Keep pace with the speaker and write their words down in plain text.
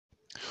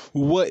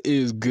What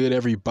is good,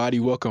 everybody?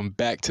 Welcome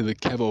back to the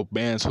Kevo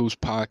Bands Hoops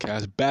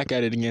podcast. Back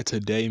at it again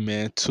today,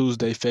 man.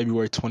 Tuesday,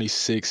 February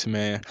 26th,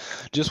 man.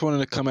 Just wanted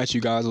to come at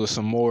you guys with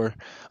some more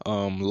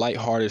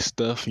lighthearted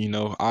stuff.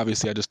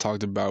 Obviously, I just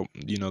talked about,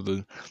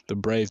 the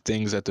brave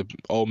things that the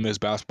Ole Miss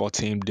basketball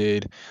team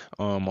did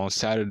on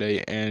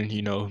Saturday and,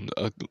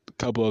 a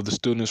couple of the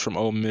students from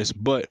Ole Miss.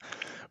 But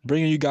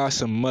bringing you guys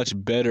some much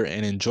better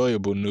and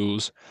enjoyable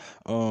news.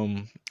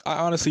 I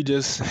honestly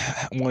just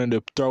wanted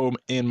to throw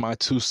in my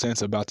 2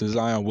 cents about the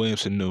Zion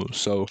Williamson news.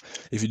 So,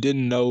 if you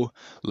didn't know,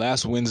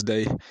 last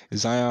Wednesday,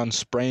 Zion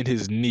sprained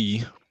his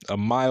knee, a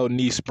mild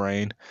knee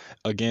sprain,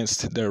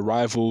 against their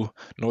rival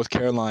North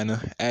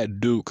Carolina at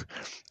Duke,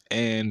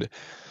 and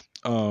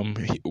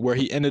where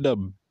he ended up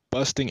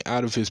busting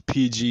out of his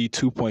PG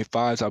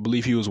 2.5s, I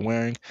believe he was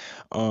wearing.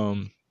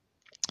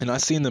 And I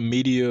seen the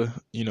media,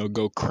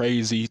 go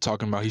crazy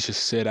talking about he should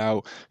sit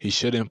out, he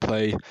shouldn't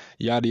play,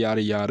 yada,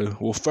 yada, yada.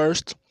 Well,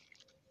 first,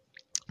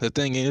 the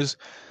thing is,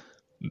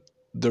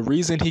 the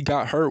reason he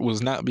got hurt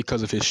was not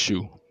because of his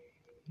shoe.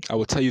 I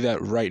will tell you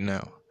that right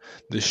now.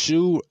 The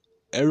shoe,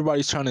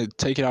 everybody's trying to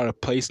take it out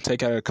of place,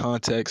 take it out of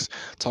context,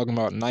 talking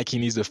about Nike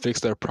needs to fix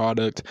their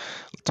product,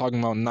 talking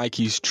about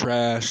Nike's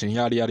trash and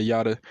yada, yada,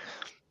 yada.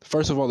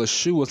 First of all, the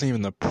shoe wasn't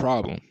even the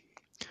problem.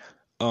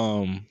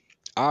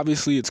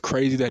 Obviously, it's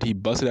crazy that he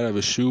busted out of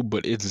his shoe,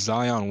 but it's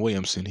Zion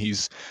Williamson.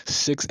 He's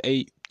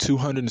 6'8",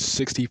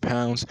 260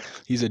 pounds.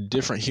 He's a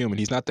different human.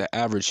 He's not the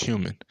average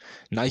human.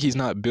 Nike's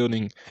not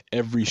building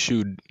every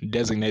shoe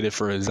designated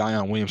for a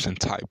Zion Williamson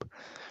type.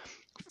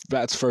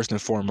 That's first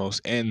and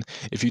foremost. And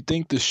if you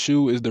think the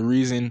shoe is the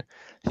reason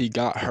he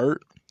got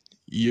hurt,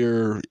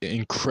 you're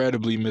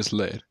incredibly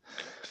misled.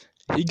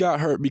 He got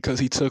hurt because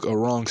he took a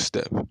wrong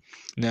step.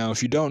 Now,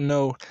 if you don't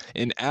know,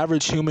 an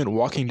average human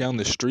walking down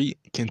the street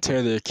can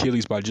tear their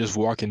Achilles by just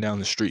walking down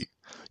the street.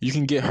 You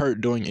can get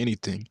hurt doing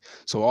anything.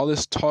 So all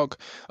this talk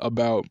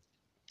about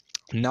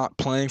not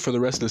playing for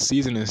the rest of the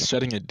season and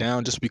shutting it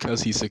down just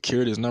because he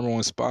secured his number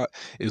one spot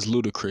is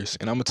ludicrous.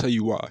 And I'm going to tell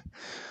you why.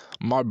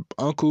 My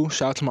uncle,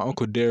 shout out to my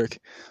Uncle Derek,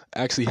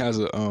 actually has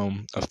a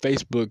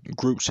Facebook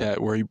group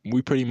chat where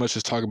we pretty much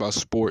just talk about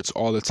sports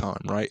all the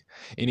time, right?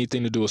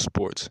 Anything to do with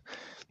sports.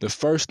 The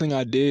first thing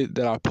I did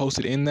that I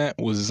posted in that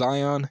was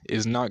Zion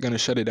is not going to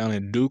shut it down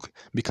at Duke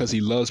because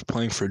he loves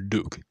playing for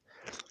Duke.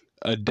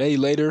 A day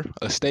later,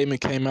 a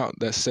statement came out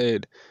that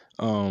said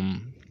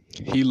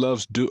he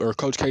loves Duke, or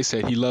Coach K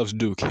said he loves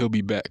Duke. He'll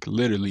be back,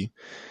 literally.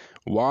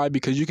 Why?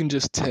 Because you can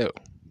just tell.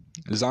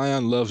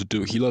 Zion loves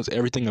Duke. He loves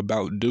everything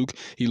about Duke.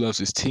 He loves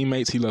his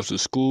teammates. He loves the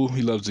school.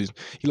 He loves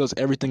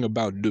everything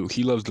about Duke.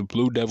 He loves the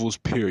Blue Devils,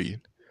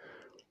 period.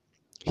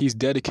 He's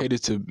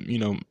dedicated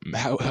to,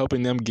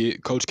 helping them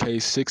get Coach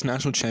K's 6th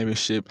national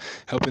championship,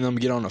 helping them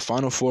get on a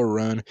Final Four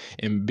run,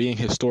 and being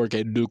historic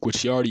at Duke,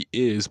 which he already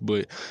is,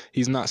 but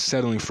he's not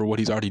settling for what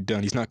he's already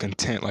done. He's not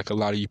content like a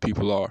lot of you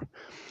people are.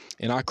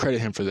 And I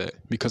credit him for that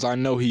because I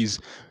know he's,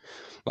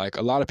 like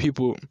a lot of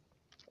people,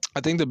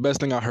 I think the best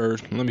thing I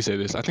heard, let me say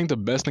this, I think the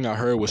best thing I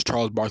heard was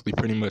Charles Barkley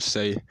pretty much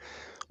say,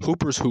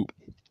 hoopers hoop.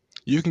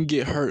 You can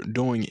get hurt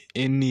doing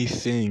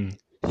anything.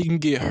 He can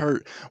get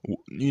hurt,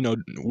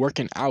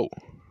 working out.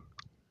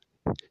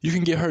 You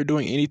can get hurt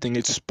doing anything.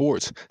 It's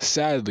sports.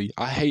 Sadly,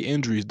 I hate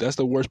injuries. That's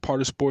the worst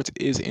part of sports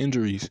is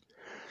injuries.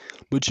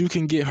 But you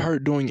can get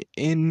hurt doing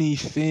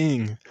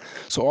anything.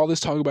 So all this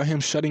talk about him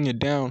shutting it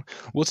down,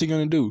 what's he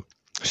going to do?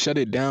 Shut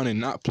it down and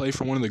not play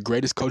for one of the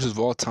greatest coaches of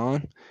all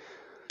time?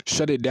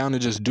 Shut it down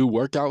and just do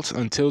workouts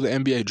until the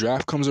NBA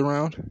draft comes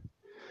around?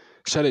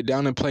 Shut it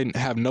down and play and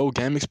have no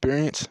game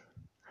experience?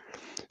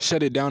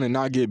 Shut it down and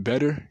not get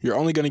better? You're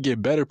only going to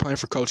get better playing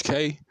for Coach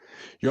K.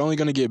 You're only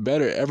going to get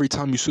better every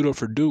time you suit up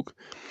for Duke.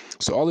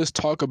 So all this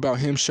talk about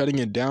him shutting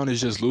it down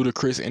is just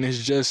ludicrous, and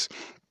it's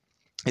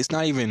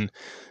not even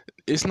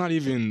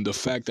the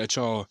fact that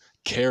y'all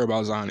care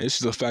about Zion. It's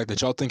just the fact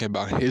that y'all think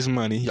about his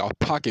money. Y'all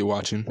pocket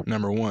watching,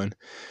 number one.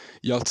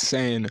 Y'all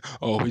saying,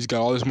 oh, he's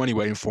got all this money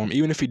waiting for him.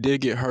 Even if he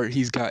did get hurt,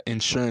 he's got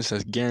insurance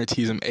that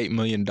guarantees him $8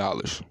 million,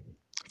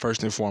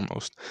 first and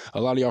foremost.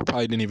 A lot of y'all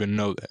probably didn't even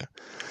know that.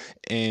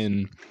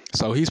 And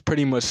so he's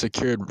pretty much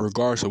secured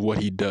regardless of what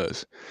he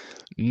does.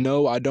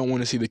 No, I don't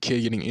want to see the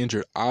kid getting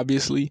injured,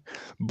 obviously,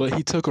 but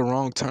he took a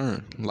wrong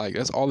turn. Like,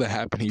 that's all that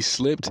happened. He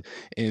slipped,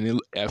 and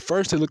at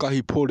first it looked like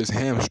he pulled his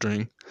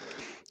hamstring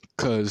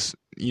because,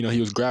 he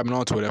was grabbing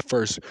onto it at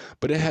first,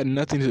 but it had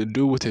nothing to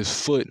do with his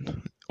foot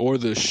or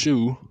the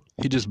shoe.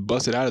 He just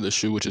busted out of the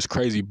shoe, which is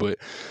crazy, but,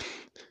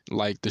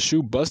 like, the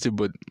shoe busted,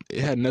 but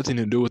it had nothing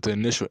to do with the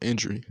initial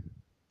injury.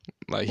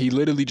 Like, he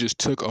literally just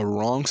took a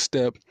wrong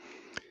step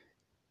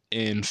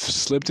and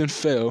slipped and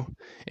fell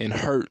and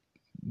hurt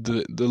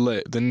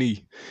the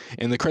knee.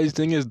 And the crazy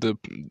thing is the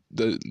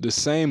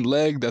same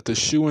leg that the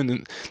shoe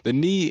and the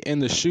knee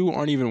and the shoe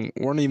weren't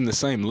even the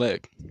same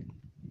leg.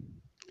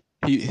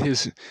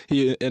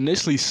 He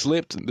initially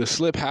slipped. The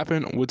slip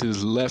happened with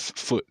his left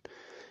foot.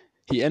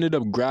 He ended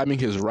up grabbing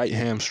his right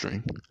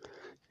hamstring.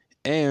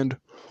 And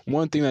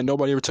one thing that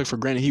nobody ever took for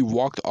granted, he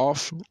walked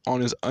off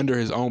under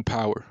his own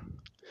power.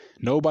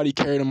 Nobody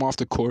carried him off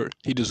the court.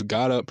 He just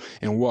got up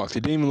and walked.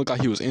 It didn't even look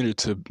like he was injured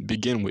to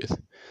begin with.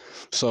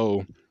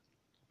 So,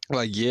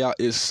 like, yeah,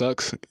 it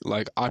sucks.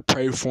 Like, I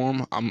prayed for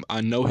him.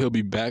 I know he'll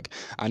be back.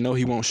 I know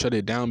he won't shut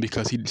it down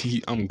because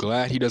I'm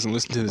glad he doesn't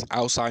listen to this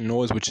outside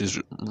noise, which is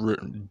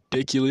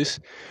ridiculous.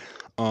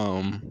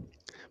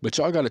 But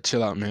y'all gotta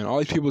chill out, man. All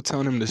these people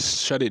telling him to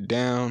shut it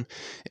down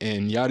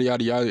and yada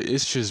yada yada.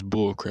 It's just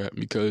bullcrap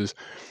because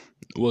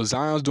what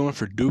Zion's doing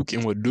for Duke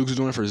and what Duke's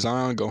doing for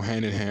Zion go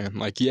hand in hand.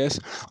 Like, yes,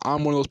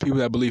 I'm one of those people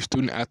that believe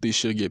student athletes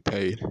should get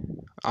paid.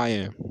 I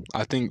am.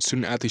 I think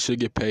student athletes should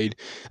get paid,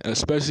 and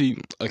especially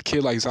a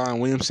kid like Zion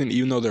Williamson,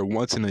 even though they're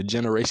once in a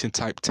generation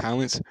type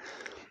talents,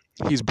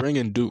 he's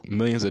bringing Duke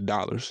millions of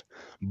dollars.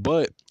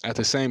 But at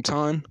the same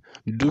time,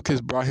 Duke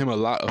has brought him a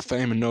lot of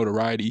fame and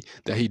notoriety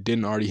that he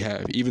didn't already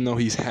have, even though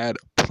he's had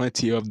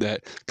plenty of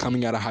that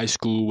coming out of high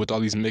school with all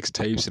these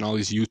mixtapes and all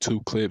these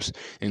YouTube clips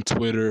and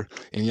Twitter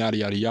and yada,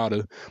 yada,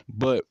 yada.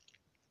 But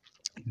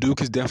Duke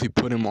has definitely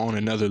put him on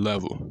another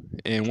level.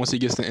 And once he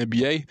gets to the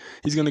NBA,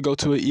 he's going to go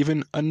to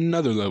even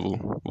another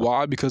level.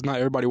 Why? Because not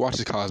everybody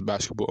watches college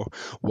basketball.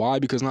 Why?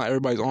 Because not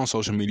everybody's on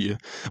social media.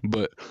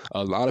 But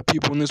a lot of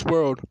people in this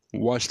world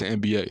watch the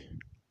NBA.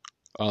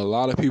 A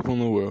lot of people in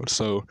the world.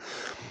 So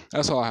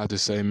that's all I have to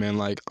say, man.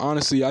 Like,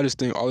 honestly, I just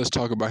think all this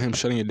talk about him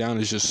shutting it down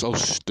is just so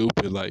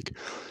stupid. Like,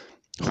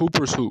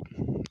 Hooper's hoop.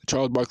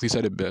 Charles Barkley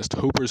said it best.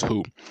 Hooper's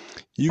hoop.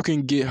 You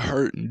can get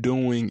hurt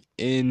doing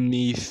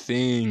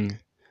anything.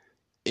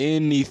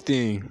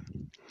 Anything.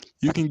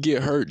 You can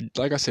get hurt,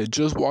 like I said,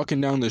 just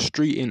walking down the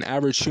street. An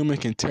average human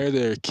can tear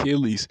their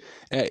Achilles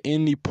at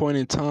any point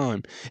in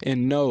time.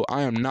 And no,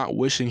 I am not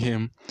wishing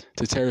him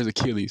to tear his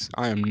Achilles.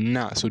 I am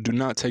not. So do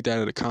not take that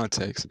out of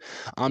context.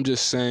 I'm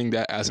just saying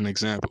that as an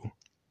example.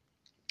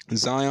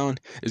 Zion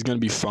is going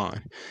to be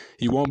fine.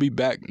 He won't be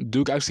back.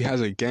 Duke actually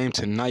has a game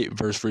tonight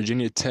versus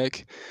Virginia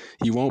Tech.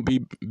 He won't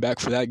be back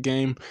for that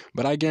game,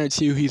 but I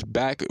guarantee you he's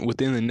back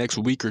within the next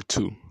week or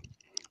two.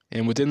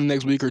 And within the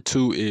next week or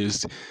two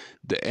is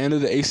the end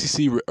of the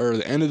ACC or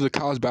the end of the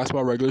college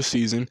basketball regular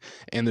season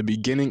and the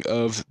beginning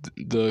of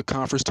the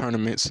conference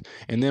tournaments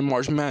and then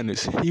March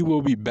Madness. He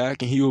will be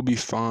back and he will be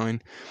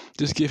fine.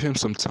 Just give him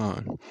some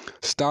time.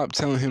 Stop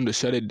telling him to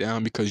shut it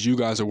down because you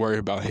guys are worried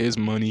about his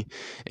money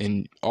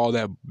and all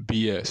that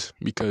BS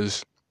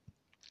because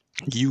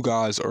you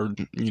guys are,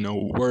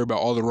 worried about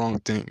all the wrong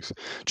things.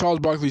 Charles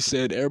Barkley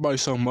said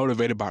everybody's so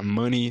motivated by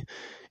money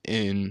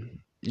and,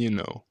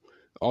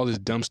 all this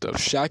dumb stuff.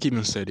 Shaq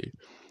even said it.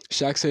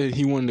 Shaq said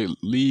he wanted to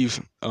leave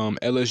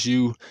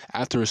LSU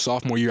after his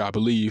sophomore year, I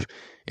believe.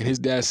 And his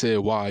dad said,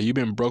 why? You've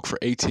been broke for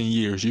 18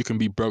 years. You can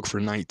be broke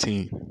for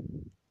 19.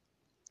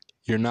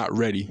 You're not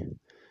ready.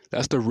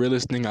 That's the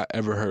realest thing I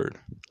ever heard.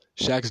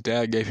 Shaq's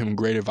dad gave him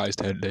great advice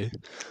that day.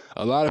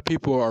 A lot of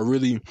people are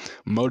really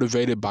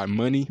motivated by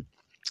money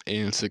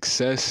and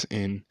success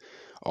and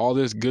all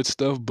this good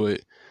stuff,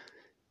 but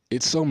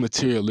it's so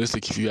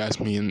materialistic if you ask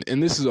me.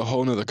 And this is a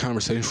whole nother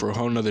conversation for a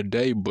whole nother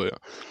day, but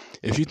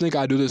if you think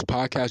I do this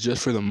podcast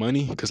just for the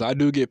money, because I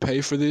do get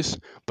paid for this,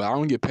 but I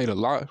don't get paid a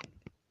lot.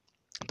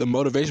 The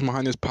motivation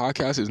behind this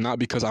podcast is not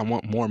because I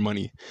want more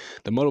money.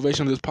 The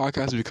motivation of this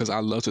podcast is because I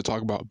love to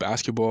talk about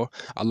basketball.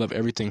 I love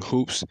everything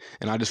hoops,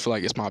 and I just feel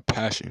like it's my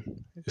passion.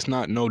 It's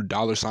not no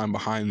dollar sign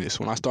behind this.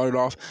 When I started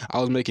off,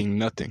 I was making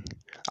nothing.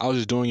 I was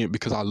just doing it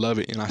because I love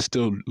it, and I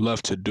still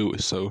love to do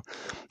it. So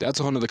that's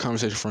a whole nother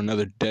conversation for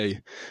another day.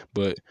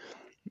 But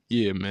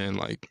yeah, man,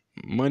 like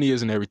money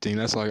isn't everything.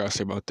 That's all I gotta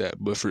say about that.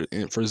 But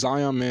for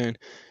Zion, man,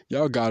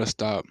 y'all gotta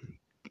stop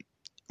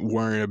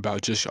worrying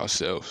about just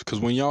yourselves, because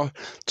when y'all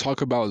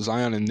talk about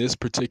Zion in this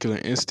particular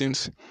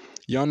instance,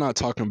 y'all not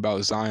talking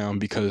about Zion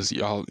because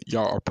y'all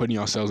are putting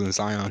yourselves in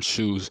Zion's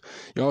shoes.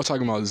 Y'all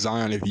talking about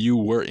Zion if you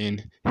were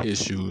in his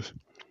shoes.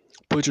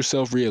 Put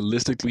yourself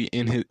realistically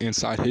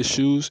inside his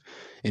shoes,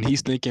 and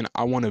he's thinking,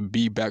 I want to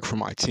be back for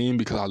my team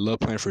because I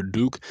love playing for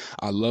Duke.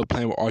 I love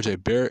playing with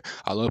RJ Barrett.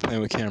 I love playing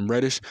with Cam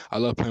Reddish. I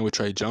love playing with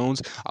Trey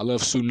Jones. I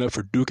love suiting up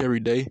for Duke every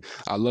day.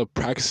 I love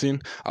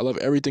practicing. I love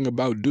everything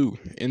about Duke,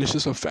 and it's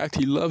just a fact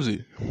he loves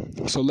it.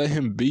 So let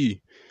him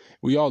be.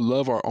 We all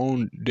love our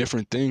own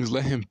different things.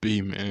 Let him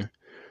be, man.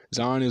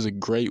 Zion is a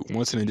great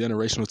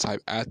once-in-a-generational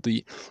type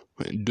athlete.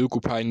 Duke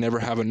will probably never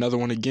have another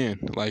one again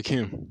like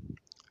him.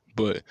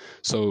 But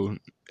so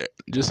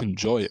just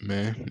enjoy it,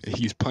 man.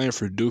 He's playing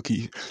for Duke.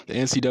 The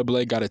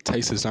NCAA got a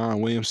taste of Zion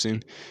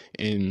Williamson,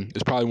 and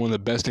it's probably one of the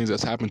best things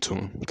that's happened to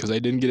him because they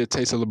didn't get a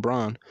taste of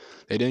LeBron.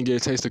 They didn't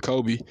get a taste of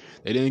Kobe.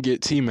 They didn't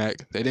get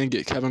T-Mac. They didn't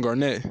get Kevin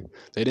Garnett.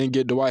 They didn't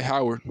get Dwight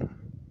Howard.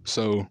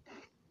 So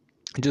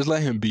just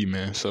let him be,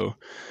 man. So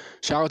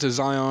shout out to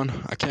Zion.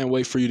 I can't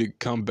wait for you to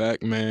come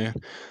back, man.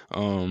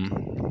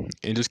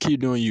 And just keep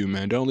doing you,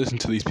 man. Don't listen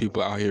to these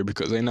people out here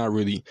because they're not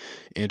really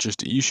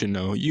interested. You should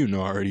know. You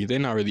know already. They're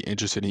not really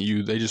interested in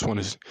you. They just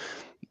want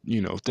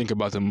to, think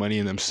about the money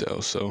in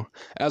themselves. So,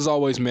 as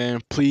always,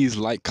 man, please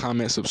like,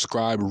 comment,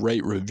 subscribe,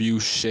 rate,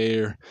 review,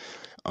 share.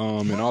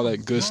 and all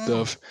that good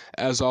stuff.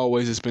 As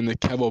always, it's been the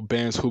Kevo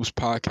Bands Hoops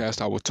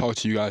podcast. I will talk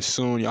to you guys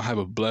soon. Y'all have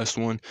a blessed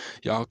one.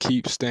 Y'all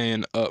keep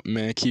staying up,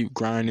 man. Keep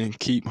grinding.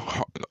 Keep,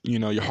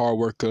 your hard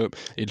work up.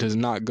 It does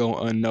not go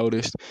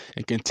unnoticed.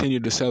 And continue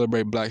to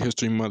celebrate Black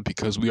History Month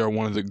because we are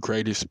one of the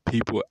greatest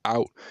people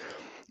out.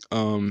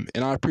 And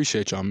I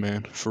appreciate y'all,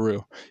 man. For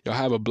real. Y'all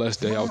have a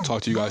blessed day. I'll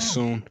talk to you guys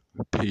soon.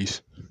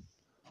 Peace.